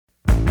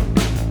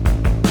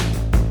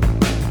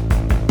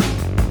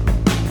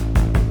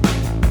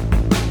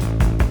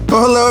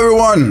Well, hello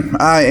everyone.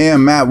 I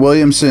am Matt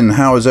Williamson.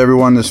 How is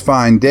everyone this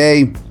fine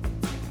day?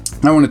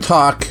 I want to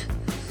talk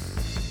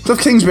Cliff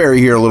Kingsbury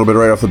here a little bit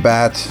right off the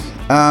bat.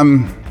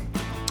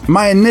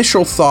 My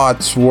initial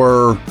thoughts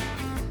were,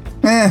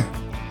 I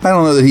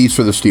don't know that he's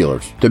for the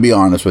Steelers, to be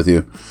honest with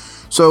you.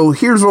 So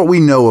here's what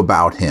we know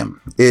about him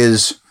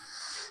is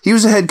he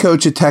was a head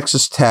coach at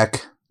Texas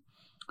Tech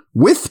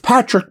with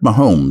Patrick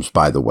Mahomes,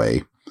 by the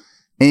way,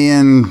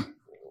 and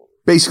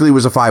basically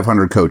was a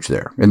 500 coach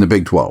there in the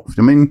Big 12.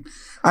 I mean,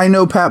 I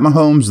know Pat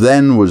Mahomes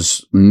then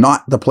was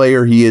not the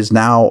player he is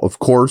now, of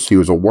course. He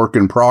was a work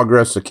in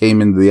progress that came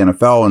into the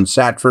NFL and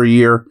sat for a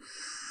year.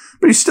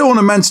 But he's still an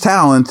immense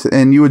talent,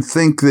 and you would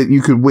think that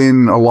you could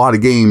win a lot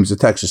of games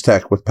at Texas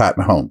Tech with Pat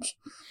Mahomes.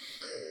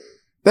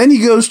 Then he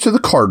goes to the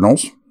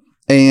Cardinals,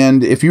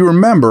 and if you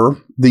remember,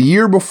 the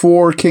year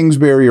before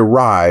Kingsbury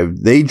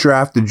arrived, they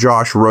drafted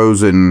Josh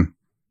Rosen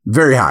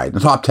very high, in the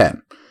top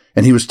 10.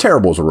 And he was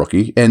terrible as a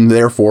rookie, and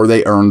therefore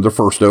they earned the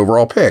first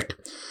overall pick.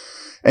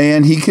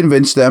 And he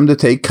convinced them to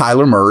take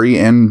Kyler Murray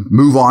and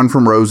move on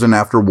from Rosen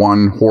after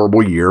one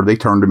horrible year. They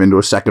turned him into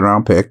a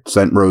second-round pick,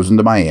 sent Rosen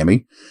to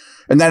Miami.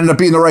 And that ended up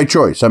being the right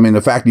choice. I mean,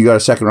 the fact you got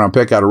a second-round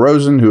pick out of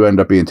Rosen, who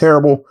ended up being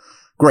terrible,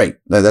 great.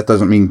 That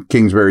doesn't mean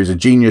Kingsbury's a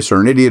genius or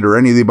an idiot or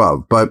any of the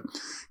above. But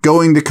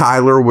going to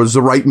Kyler was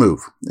the right move.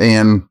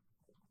 And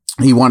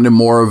he wanted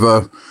more of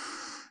a...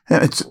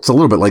 It's a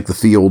little bit like the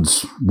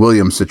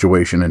Fields-Williams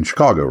situation in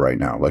Chicago right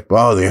now. Like,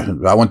 well,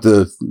 I want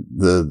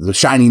the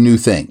shiny new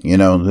thing, you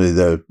know,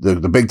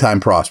 the big-time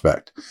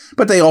prospect.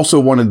 But they also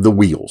wanted the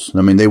wheels.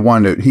 I mean, they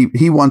wanted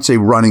he wants a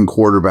running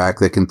quarterback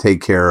that can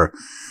take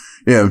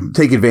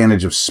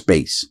advantage of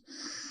space.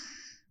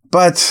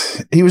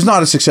 But he was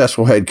not a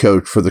successful head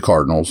coach for the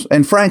Cardinals.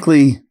 And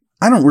frankly,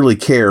 I don't really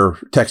care,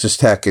 Texas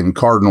Tech and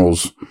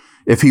Cardinals,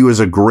 if he was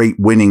a great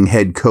winning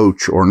head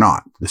coach or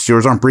not. The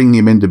Steelers aren't bringing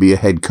him in to be a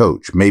head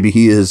coach. Maybe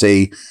he is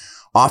a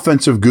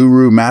offensive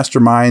guru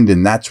mastermind,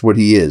 and that's what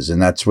he is. And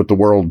that's what the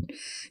world,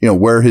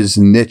 where his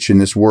niche in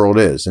this world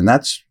is. And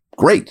that's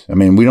great. I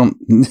mean,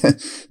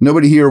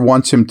 nobody here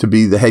wants him to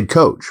be the head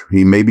coach.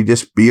 He maybe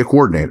just be a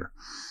coordinator.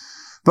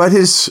 But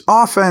his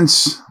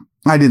offense,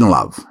 I didn't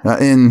love.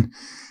 And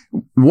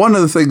one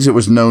of the things it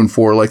was known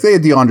for, like they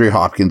had DeAndre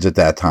Hopkins at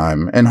that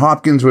time, and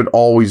Hopkins would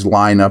always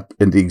line up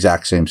in the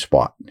exact same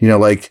spot.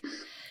 Like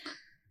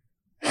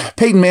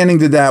Peyton Manning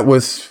did that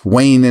with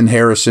Wayne and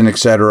Harrison,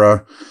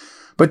 etc.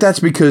 But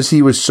that's because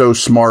he was so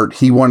smart.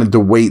 He wanted to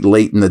wait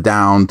late in the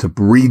down to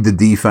read the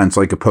defense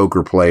like a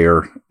poker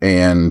player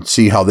and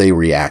see how they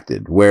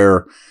reacted.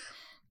 Where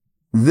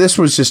this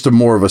was just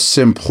more of a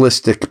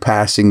simplistic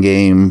passing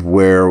game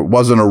where it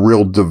wasn't a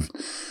real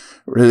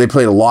they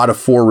played a lot of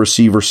four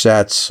receiver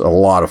sets.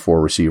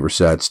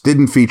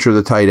 Didn't feature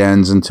the tight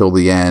ends until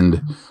the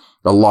end.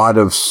 A lot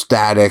of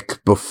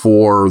static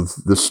before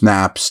the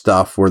snap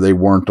stuff where they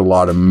weren't a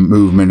lot of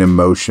movement and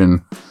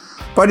motion.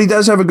 But he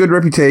does have a good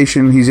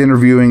reputation. He's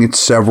interviewing at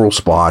several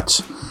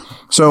spots.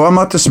 So I'm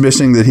not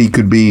dismissing that he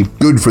could be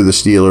good for the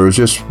Steelers.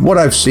 Just what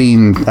I've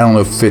seen, I don't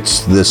know if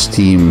fits this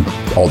team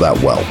all that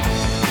well.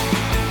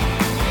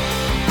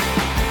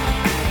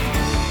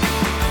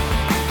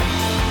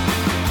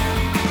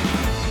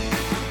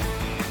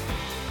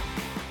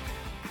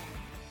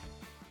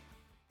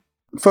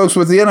 Folks,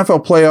 with the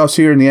NFL playoffs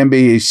here and the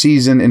NBA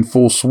season in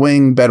full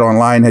swing,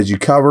 BetOnline has you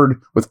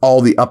covered with all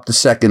the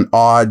up-to-second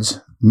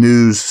odds,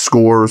 news,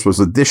 scores, with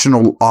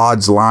additional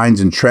odds, lines,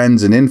 and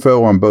trends and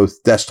info on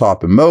both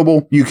desktop and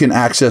mobile. You can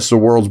access the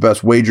world's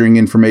best wagering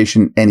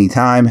information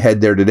anytime.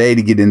 Head there today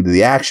to get into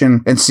the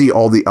action and see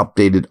all the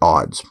updated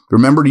odds.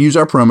 Remember to use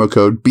our promo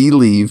code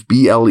BELIEVE,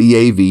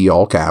 BLEAV,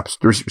 all caps,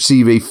 to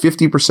receive a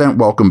 50%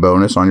 welcome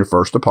bonus on your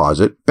first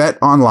deposit.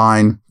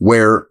 BetOnline,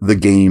 where the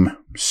game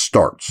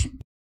starts.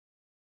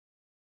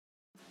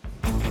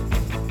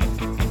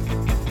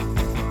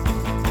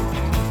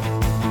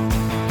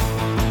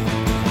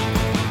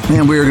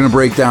 And we are going to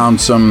break down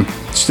some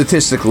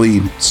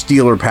statistically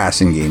Steeler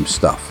passing game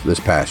stuff this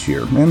past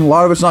year. And a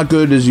lot of it's not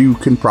good, as you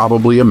can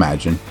probably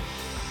imagine.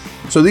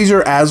 So these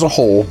are as a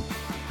whole.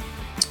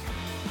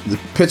 The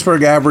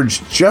Pittsburgh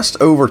averaged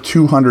just over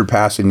 200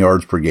 passing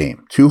yards per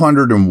game,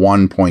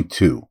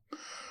 201.2.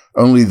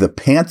 Only the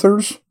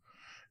Panthers,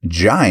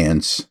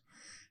 Giants,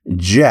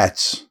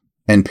 Jets,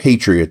 and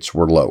Patriots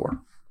were lower.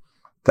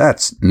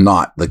 That's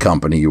not the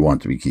company you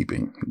want to be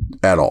keeping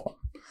at all.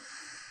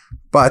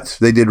 But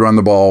they did run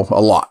the ball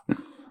a lot,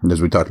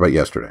 as we talked about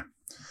yesterday.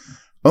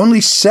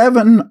 Only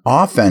 7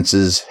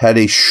 offenses had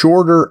a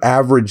shorter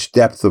average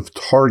depth of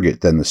target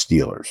than the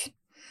Steelers.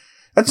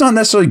 That's not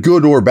necessarily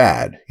good or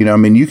bad.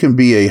 You can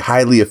be a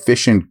highly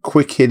efficient,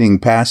 quick-hitting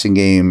passing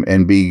game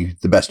and be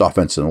the best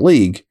offense in the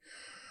league.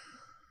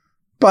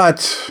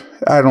 But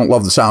I don't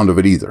love the sound of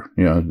it either.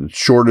 The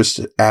shortest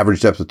average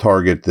depth of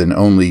target than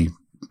only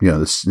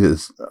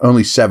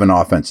 7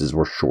 offenses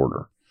were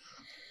shorter.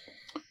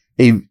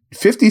 A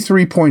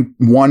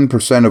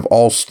 53.1% of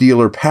all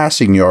Steeler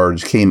passing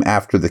yards came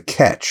after the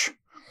catch.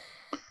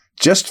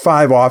 Just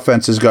 5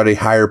 offenses got a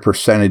higher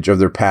percentage of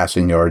their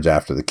passing yards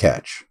after the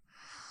catch.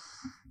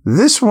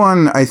 This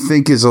one, I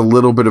think, is a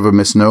little bit of a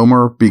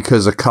misnomer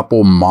because a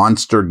couple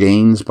monster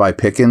gains by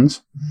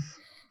Pickens.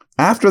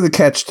 After the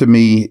catch, to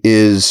me,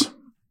 is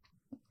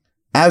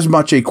as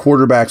much a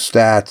quarterback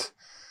stat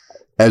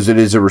as it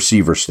is a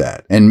receiver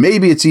stat. And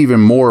maybe it's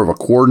even more of a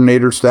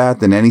coordinator stat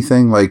than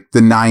anything. Like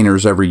the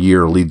Niners every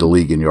year lead the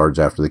league in yards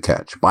after the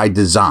catch by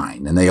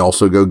design. And they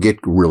also go get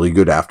really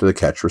good after the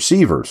catch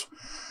receivers.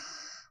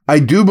 I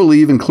do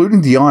believe,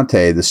 including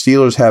Deontay, the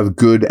Steelers have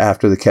good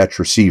after the catch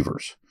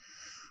receivers.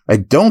 I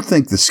don't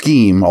think the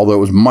scheme, although it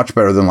was much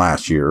better than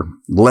last year,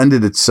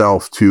 lended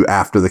itself to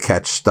after the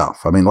catch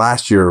stuff. I mean,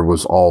 last year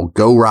was all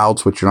go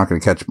routes, which you're not going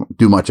to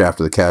do much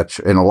after the catch,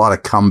 and a lot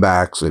of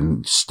comebacks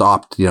and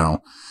stopped,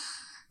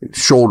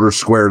 shoulders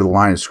square to the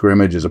line of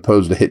scrimmage as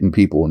opposed to hitting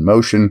people in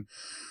motion.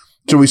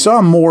 So we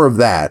saw more of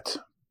that,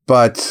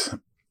 but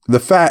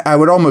I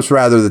would almost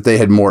rather that they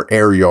had more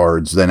air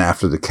yards than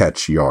after the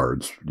catch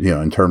yards,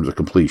 in terms of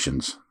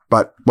completions,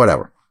 but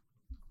whatever.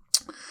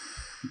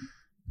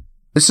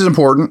 This is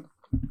important.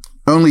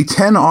 Only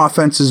 10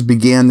 offenses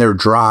began their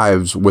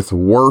drives with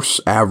worse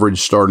average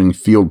starting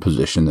field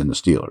position than the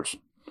Steelers.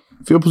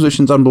 Field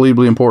position is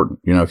unbelievably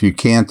important. If you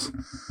can't,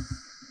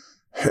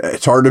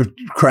 it's hard to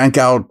crank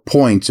out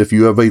points if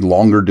you have a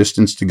longer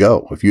distance to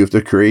go, if you have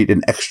to create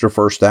an extra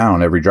first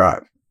down every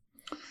drive.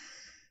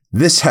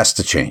 This has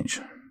to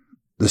change.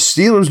 The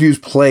Steelers use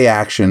play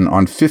action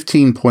on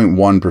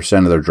 15.1%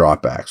 of their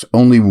dropbacks.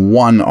 Only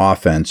one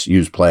offense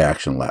used play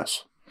action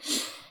less.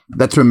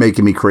 That's been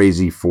making me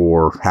crazy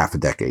for half a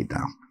decade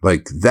now.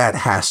 Like, that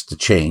has to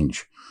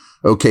change.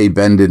 Okay,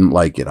 Ben didn't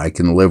like it. I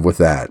can live with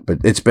that. But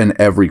it's been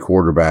every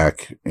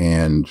quarterback.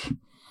 And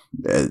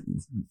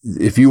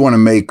if you want to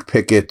make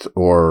Pickett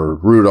or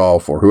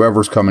Rudolph or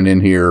whoever's coming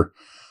in here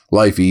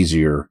life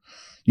easier,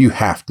 you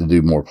have to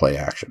do more play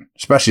action,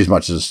 especially as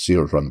much as the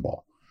Steelers run the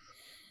ball.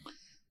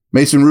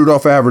 Mason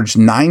Rudolph averaged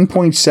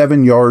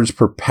 9.7 yards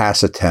per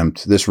pass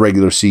attempt this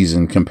regular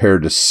season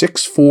compared to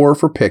 6.4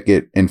 for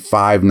Pickett and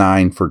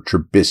 5.9 for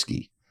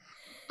Trubisky.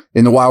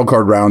 In the wild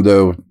card round,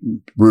 though,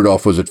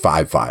 Rudolph was at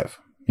 5.5.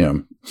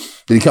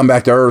 Did he come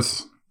back to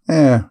earth?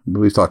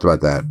 We've talked about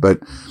that.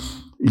 But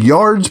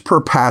yards per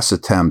pass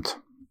attempt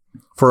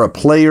for a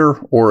player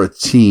or a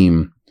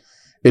team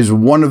is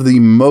one of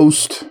the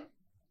most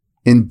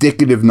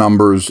indicative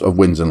numbers of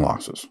wins and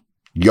losses.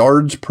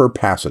 Yards per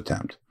pass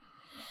attempt.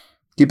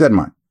 Keep that in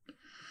mind.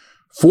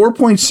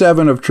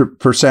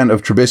 4.7%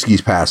 of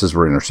Trubisky's passes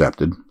were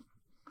intercepted.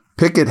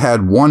 Pickett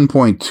had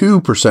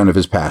 1.2% of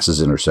his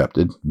passes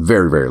intercepted.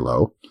 Very, very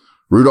low.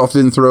 Rudolph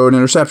didn't throw an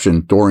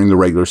interception during the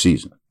regular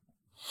season.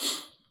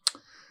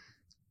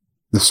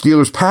 The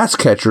Steelers' pass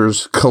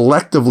catchers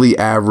collectively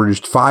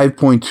averaged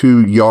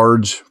 5.2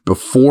 yards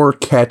before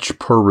catch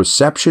per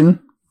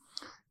reception.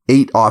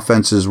 8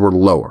 offenses were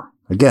lower.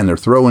 Again, they're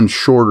throwing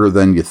shorter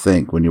than you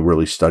think when you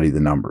really study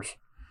the numbers.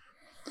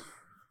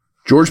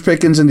 George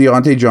Pickens and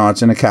Deontay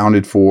Johnson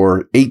accounted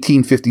for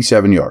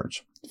 1,857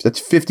 yards. That's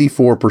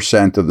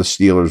 54% of the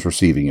Steelers'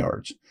 receiving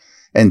yards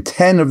and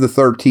 10 of the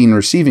 13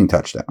 receiving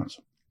touchdowns.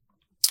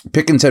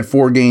 Pickens had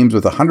 4 games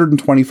with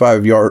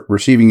 125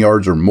 receiving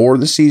yards or more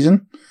this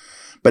season,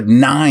 but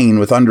 9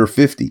 with under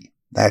 50.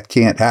 That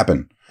can't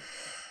happen.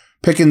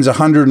 Pickens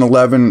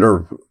 111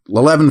 or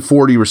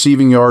 1140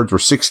 receiving yards were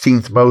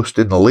 16th most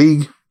in the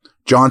league.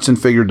 Johnson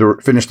figured to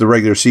finish the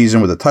regular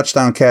season with a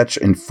touchdown catch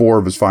in 4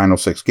 of his final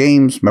 6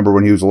 games. Remember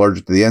when he was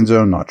allergic to the end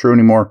zone? Not true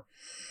anymore.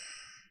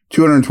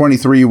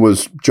 223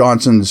 was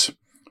Johnson's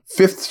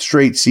 5th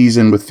straight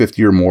season with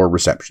 50 or more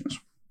receptions.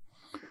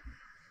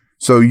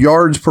 So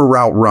yards per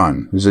route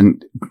run is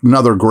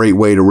another great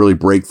way to really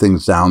break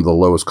things down to the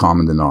lowest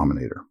common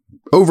denominator.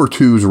 Over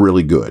 2 is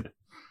really good.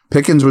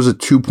 Pickens was at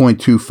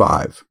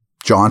 2.25.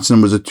 Johnson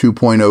was at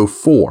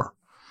 2.04.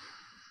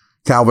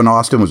 Calvin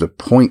Austin was at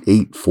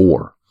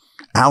 0.84.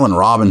 Allen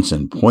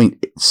Robinson,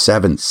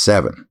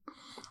 0.77.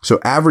 So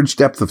average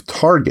depth of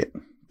target,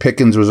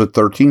 Pickens was at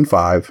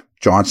 13.5.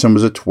 Johnson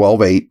was at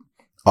 12.8.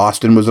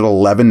 Austin was at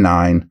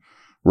 11.9.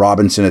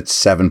 Robinson at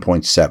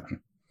 7.7.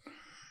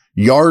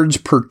 Yards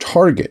per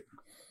target,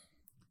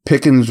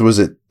 Pickens was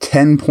at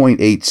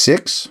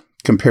 10.86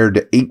 compared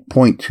to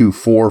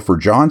 8.24 for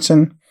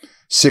Johnson,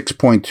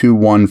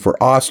 6.21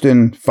 for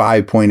Austin,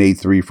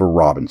 5.83 for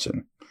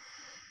Robinson.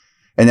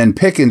 And then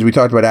Pickens, we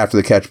talked about after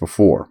the catch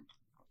before.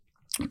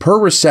 Per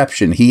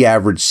reception, he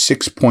averaged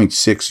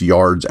 6.6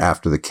 yards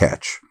after the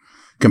catch,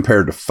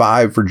 compared to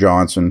 5 for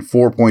Johnson,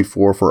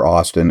 4.4 for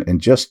Austin,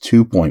 and just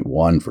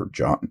 2.1 for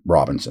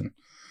Robinson.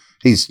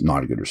 He's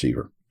not a good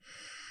receiver.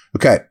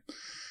 Okay.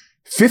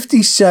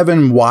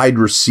 57 wide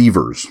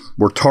receivers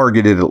were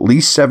targeted at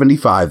least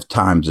 75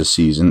 times this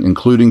season,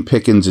 including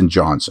Pickens and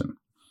Johnson.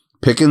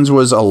 Pickens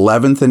was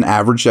 11th in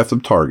average depth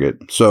of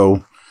target,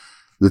 so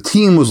the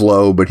team was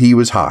low, but he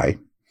was high.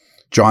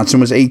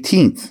 Johnson was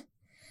 18th.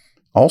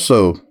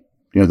 Also,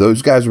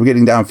 those guys were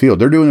getting downfield.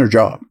 They're doing their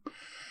job.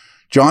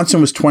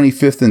 Johnson was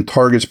 25th in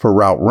targets per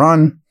route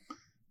run,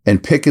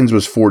 and Pickens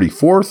was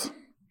 44th.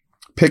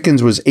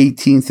 Pickens was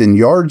 18th in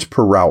yards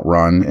per route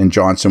run, and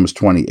Johnson was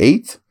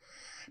 28th.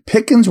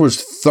 Pickens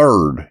was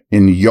third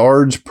in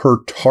yards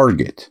per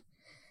target.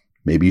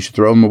 Maybe you should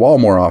throw him the ball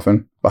more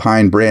often,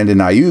 behind Brandon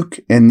Ayuk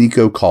and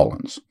Nico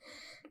Collins,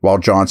 while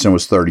Johnson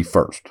was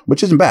 31st,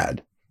 which isn't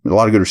bad. There's a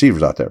lot of good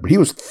receivers out there, but he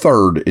was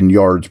third in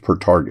yards per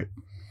target.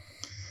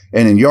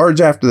 And in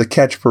yards after the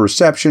catch per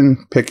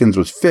reception, Pickens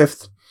was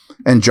 5th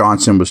and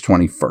Johnson was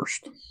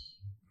 21st.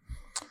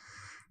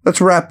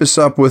 Let's wrap this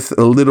up with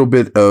a little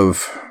bit of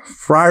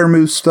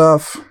Freiermuth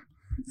stuff.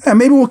 And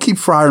maybe we'll keep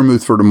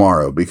Freiermuth for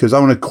tomorrow because I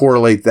want to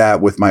correlate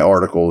that with my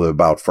article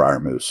about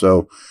Freiermuth.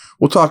 So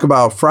we'll talk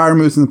about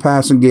Freiermuth in the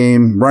passing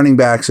game, running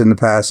backs in the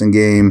passing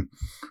game,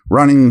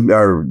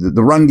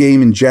 the run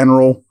game in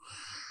general.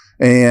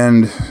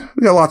 And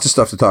we got lots of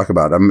stuff to talk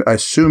about. I'm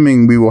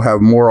assuming we will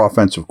have more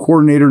offensive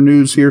coordinator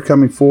news here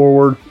coming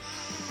forward.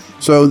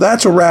 So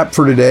that's a wrap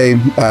for today.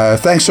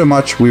 Thanks so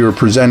much. We were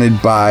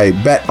presented by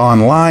Bet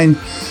Online,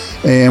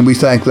 and we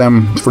thank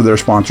them for their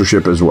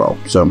sponsorship as well.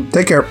 So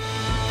take care.